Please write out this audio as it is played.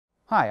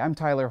Hi, I'm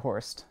Tyler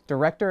Horst,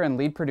 director and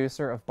lead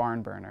producer of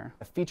Barn Burner,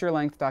 a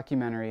feature-length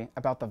documentary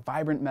about the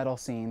vibrant metal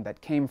scene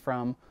that came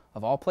from,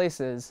 of all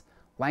places,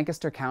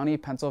 Lancaster County,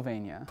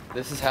 Pennsylvania.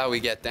 This is how we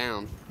get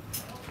down.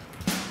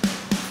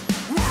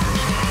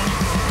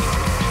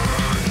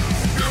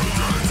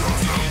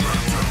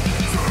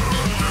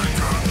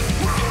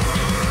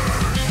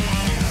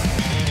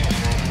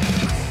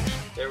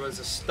 There was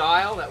a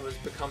style that was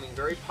becoming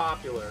very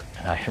popular.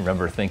 And I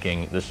remember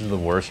thinking, this is the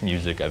worst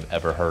music I've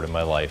ever heard in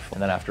my life.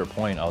 And then after a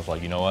point, I was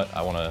like, you know what?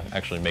 I want to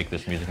actually make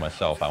this music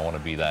myself. I want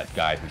to be that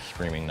guy who's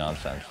screaming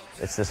nonsense.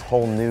 It's this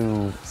whole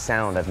new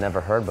sound I've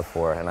never heard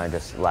before, and I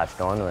just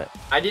latched onto it.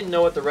 I didn't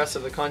know what the rest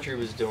of the country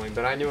was doing,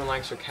 but I knew in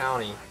Lancaster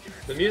County,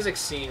 the music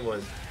scene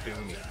was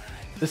booming.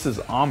 This is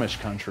Amish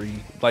Country.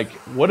 Like,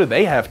 what do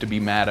they have to be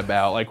mad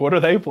about? Like, what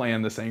are they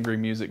playing this angry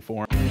music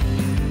for?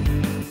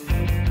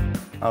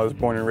 I was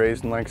born and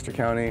raised in Lancaster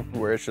County,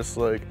 where it's just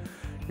like,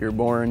 you're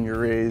born, you're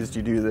raised,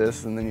 you do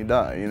this, and then you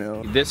die, you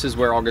know? This is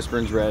where August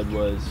Burns Red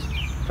was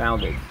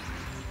founded.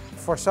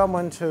 For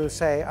someone to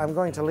say, I'm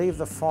going to leave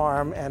the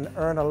farm and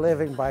earn a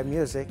living by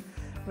music,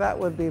 that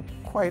would be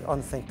quite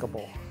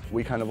unthinkable.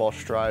 We kind of all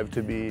strive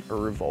to be a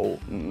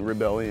revolt and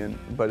rebellion,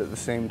 but at the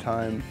same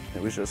time,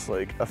 it was just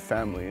like a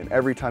family, and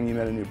every time you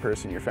met a new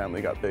person, your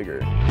family got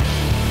bigger.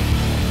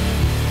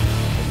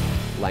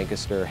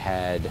 Lancaster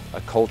had a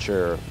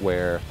culture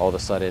where all of a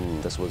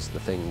sudden this was the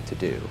thing to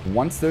do.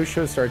 Once those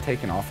shows started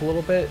taking off a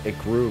little bit, it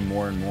grew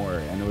more and more,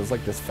 and it was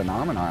like this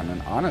phenomenon,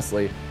 and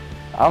honestly,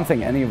 I don't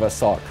think any of us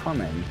saw it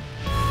coming.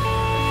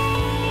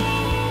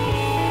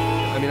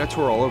 I mean, I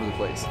tour all over the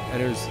place,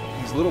 and there's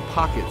these little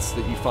pockets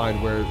that you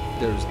find where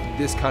there's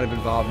this kind of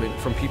involvement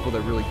from people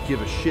that really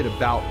give a shit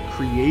about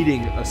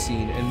creating a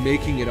scene and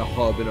making it a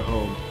hub and a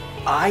home.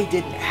 I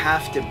didn't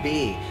have to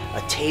be a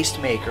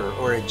tastemaker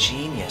or a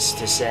genius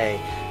to say,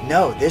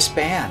 no, this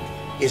band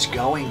is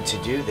going to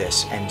do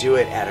this and do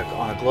it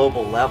on a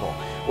global level.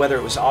 Whether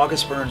it was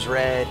August Burns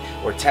Red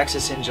or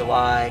Texas in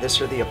July, this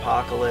or the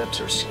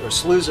Apocalypse or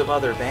slews of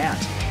other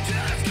bands.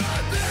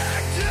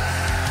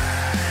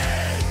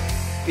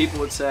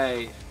 People would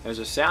say, there's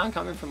a sound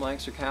coming from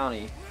Lancaster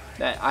County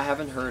that I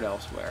haven't heard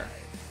elsewhere.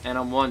 And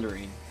I'm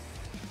wondering,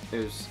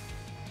 there's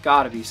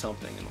gotta be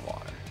something in the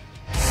water.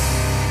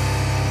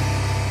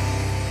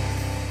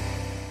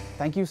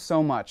 Thank you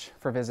so much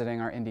for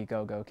visiting our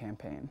Indiegogo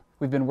campaign.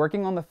 We've been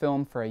working on the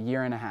film for a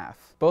year and a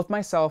half. Both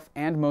myself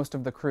and most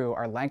of the crew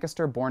are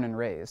Lancaster born and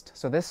raised,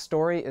 so this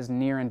story is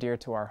near and dear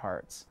to our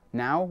hearts.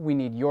 Now we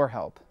need your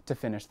help to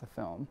finish the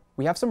film.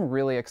 We have some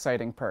really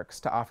exciting perks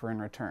to offer in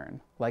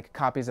return, like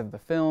copies of the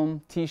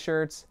film,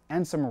 t-shirts,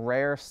 and some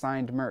rare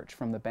signed merch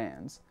from the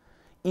bands.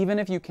 Even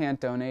if you can't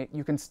donate,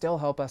 you can still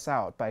help us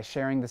out by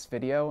sharing this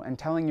video and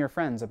telling your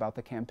friends about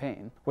the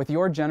campaign. With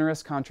your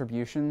generous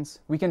contributions,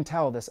 we can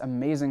tell this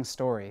amazing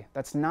story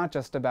that's not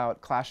just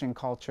about clashing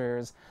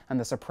cultures and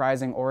the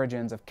surprising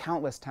origins of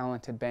countless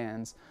talented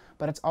bands,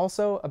 but it's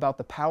also about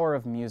the power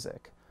of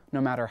music, no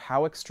matter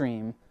how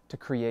extreme, to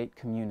create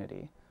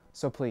community.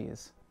 So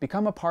please,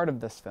 become a part of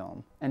this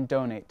film and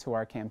donate to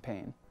our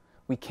campaign.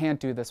 We can't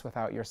do this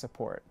without your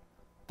support.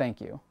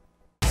 Thank you.